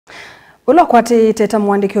Ukwatiie teta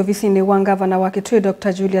muandiki ofisini wa ngavana wa Kitui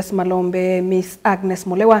Dr. Julius Malombe Miss Agnes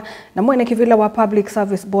Mulewa na mwenekivila wa Public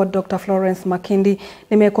Service Board Dr. Florence Makindi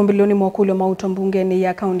nimekombilioni Mokulyo Momu Mbungeni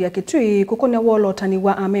ya kaunti ya Kitui kukonia wolotani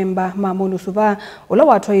wa amemba mamunu suva ula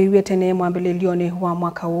watu iwetene mwambililioni wa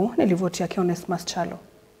mwaka huu nilivotia Kiones Maschalo.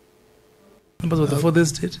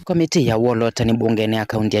 Komiti ya wolotani Mbungeni ya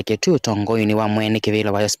kaunti ya Kitui utongoini wa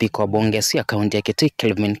mwenekivila wa spika wa bunge ya kaunti ya Kitui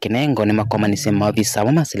Kevin Kinengo ni makomanie maafisa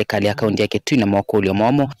wa Silikali ya kaunti ya Kitui na Mokulyo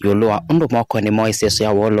Momu yiulu undu makomanie iseso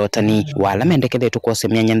ya wolotani wala mendekethe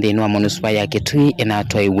tukosemia nyanthini wa munuspa ya Kitui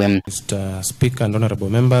inatoiwe. Mr. Speaker and honorable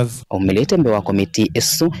members, umilite mbe wa komiti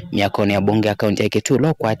isu miakoni ya bunge ya kaunti ya Kitui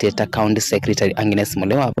ukwatiie county secretary Agnes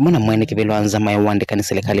Mulewa pamoja na mwenekivila wa nzama ya uandikani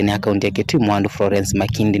silikalini ya kaunti ya Kitui mwandu Florence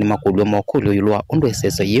Makindi ni Mokulyo yiulu undu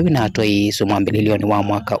iseso yiu na atoi mwambililioni wa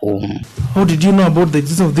mwaka huu. How did you know about the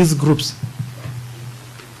existence of these groups?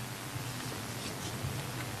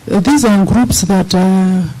 These are groups that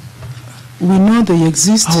we know they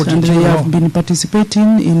exist and they have been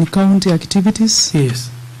participating in county activities. Yes.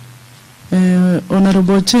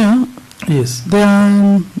 Honorable Chair, yes, there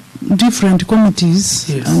are different committees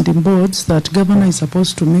and boards that governor is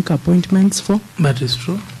supposed to make appointments for. That is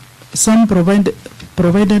true. Some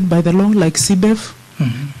provided by the law, like CBEF,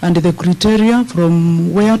 and the criteria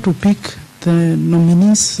from where to pick the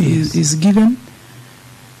nominees is given.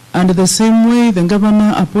 And the same way the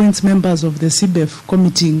governor appoints members of the CBEF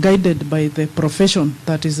committee guided by the profession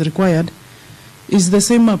that is required is the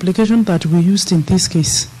same application that we used in this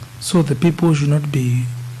case. So the people should not be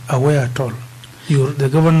aware at all. The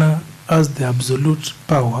governor has the absolute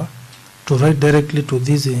power to write directly to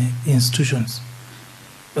these institutions,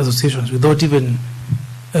 associations, without even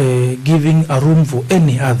giving a room for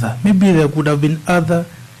any other. Maybe there could have been other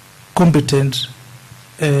competent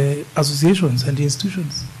associations and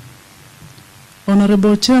institutions.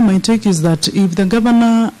 Honorable Chair, my take is that if the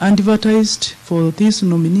governor advertised for these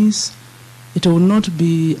nominees, it will not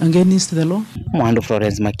be against the law. Mwandu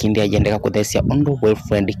Florence Makindi ajendeka kuthesya undu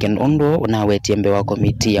Wilfred Kenundu unawetie mbe wa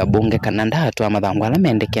komiti ya bunge kananda hatua mathangu ala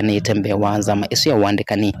mendekea ni itembe wa nzama isu ya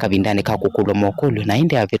uandikani kavindani ka kukulwa Mokulyo na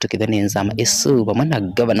indi ya vitu kithani nzama isu pamoja na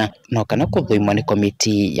governor na kana kuthuimwa ni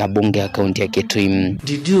komiti ya bunge ya kaunti ya Kitui.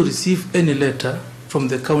 Did you receive any letter from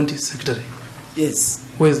the county secretary? Yes.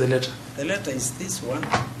 Where is the letter? The letter is this one,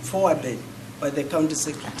 forwarded by the county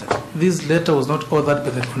secretary. This letter was not authored by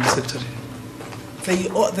the county secretary.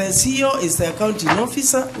 The CEO is the accounting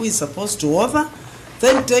officer who is supposed to author,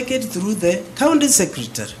 then take it through the county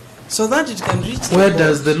secretary so that it can reach the Where board.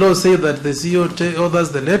 does the law say that the CEO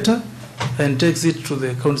authors the letter and takes it to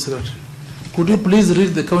the county secretary? Could you please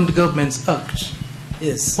read the County Governments Act?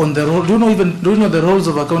 Yes. On the role, do you know the roles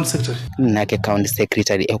of a county secretary? Nake county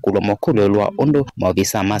secretary ekulwa Mokulyo lwa undu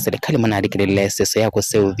maofisa ma serikali manadikilile iseso ya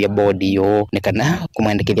kuseuvya bodi yo nikana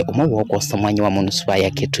kumwandikithia umowo kwa samwanyi wa munuspa ya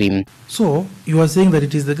Kitui. So you are saying that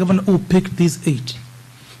it is the governor who picked these 8?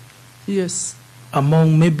 Yes.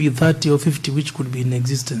 Among maybe 30 or 50 which could be in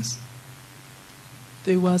existence.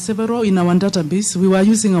 There were several in our database. We were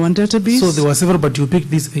using our database. So there were several, but you picked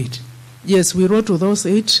these 8? Yes, we wrote to those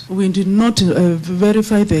 8. We did not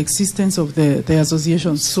verify the existence of the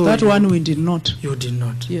associations. So that one we did not. You did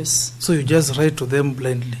not? Yes. So you just write to them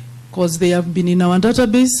blindly? Because they have been in our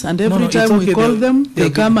database and every time we call them, they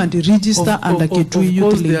come and register under Kitui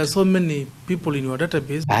Youth Link. There are so many people in your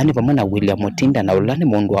database. Ani pamoja na William Mutinda na ulani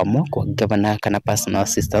mundu wa mwako wa governor kana personal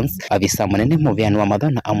assistance avisa munene muvyani wa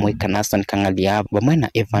madhona amwe kanason kangalia pamoja na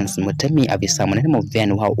Evans Mutemi avisa munene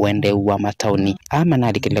muvyani wa uende wa matauni ama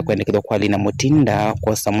nadikile kuendekithwa kwa Lina Mutinda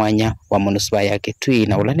kwa samwanya wa munuspa ya Kitui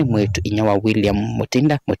na ulani mwetu inya wa William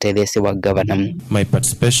Mutinda mutetheesya wa governor. My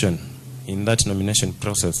participation in that nomination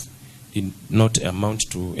process did not amount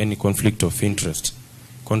to any conflict of interest,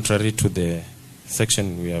 contrary to the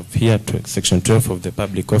section we have here, section 12 of the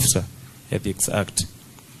Public Officer Ethics Act,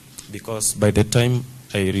 because by the time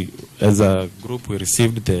as a group we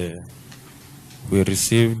received the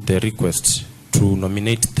request to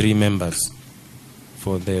nominate 3 members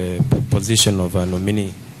for the position of a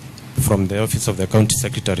nominee from the office of the county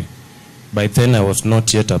secretary. By then I was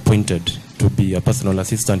not yet appointed to be a personal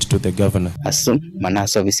assistant to the governor. Asu mana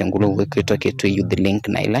service ngulu wekitwa Kitui Youth Link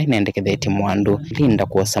na ila inaendeketheti mwandu linda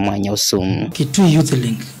kwa samwanya usum. Kitui Youth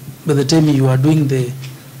Link, by the time you are doing the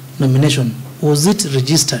nomination, was it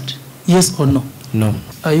registered? Yes or no? No.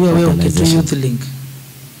 Are you aware of Kitui Youth Link?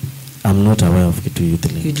 I'm not aware of Kitui Youth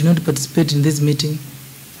Link. You did not participate in this meeting?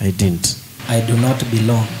 I didn't. I do not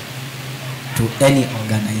belong to any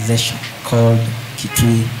organization called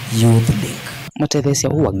Kitui Youth Link. mutetheesya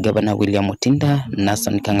wa ngavana William Mutinda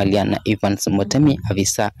Nason Kangalia na Evans Mutemi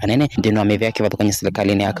avisa anene ndino amevya kivathu kwenye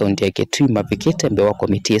silikalini ya kaunti ya Kitui mapikite mbewa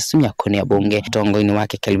komiti yesu ya koni ya bunge tongoini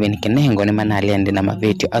wake Kevin Kinengo ni manaliende na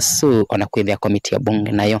mavetio asu onakwithia komiti ya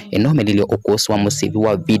bunge nayo enomelilio ukusu wa musivi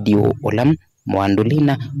wa video olam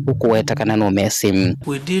muandulina ukuwetakana no mesim.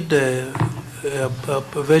 We did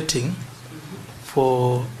vetting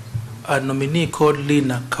for a nominee called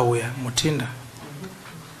Lina Kawea Mutinda,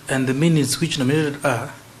 and the minutes which nominated are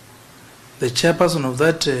the chairperson of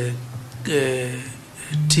that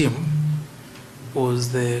team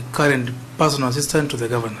was the current personal assistant to the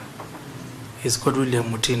governor. He's called William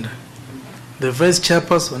Mutinda. The vice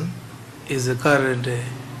chairperson is the current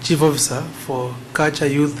chief officer for culture,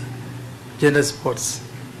 youth, gender sports,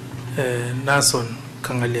 Nason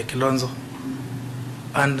Kangalia Kilonzo.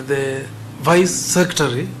 And the vice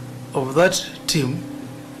secretary of that team,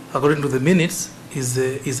 according to the minutes, is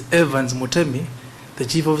Evans Mutemi, the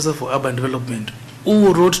chief officer for urban development,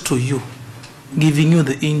 who wrote to you, giving you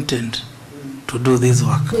the intent to do this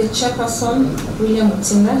work. The chairperson, William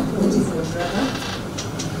Mutinda, that is my brother.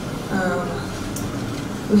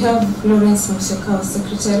 We have Florence Makindi,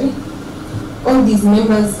 secretary. All these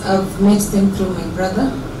members, I've met them through my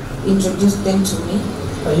brother, introduced them to me.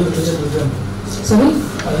 Are you related with them? Sorry?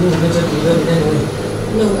 Are you related with them in any way?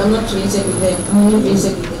 No, I'm not related with them. I'm only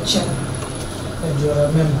related with the chair. And you are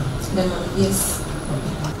a member? Yes.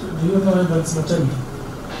 Do you know Evans Mutemi?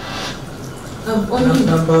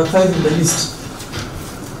 Number 5 in the list.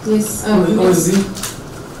 Yes. Who is he?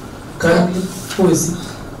 Currently, who is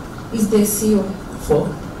he? Is the CEO. For?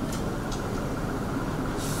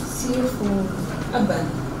 CEO for urban.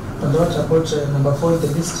 And what about number 4 in the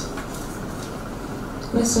list?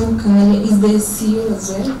 Nason Kangalia is the CEO as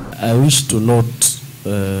well. I wish to note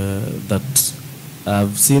that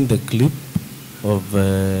I've seen the clip of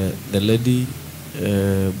the lady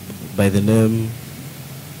by the name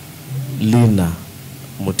Lina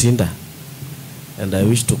Mutinda, and I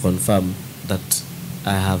wish to confirm that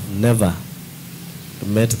I have never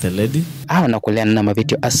met the lady. Na kuliana na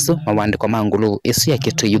mavitio asu mawandiko mangulu isu ya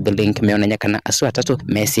Kitui Youth Link meonanyakana asu atatu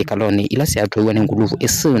mesi kaloni ila si atuiwa ni nguluvu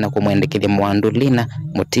isu na kumwendekithia muandulina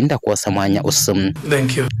Mutinda kuwasa mwanya usum.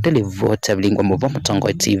 Thank you. Televota bilingwa muvo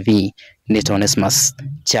Mutongo TV. Nito Onesmus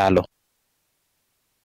Chalo.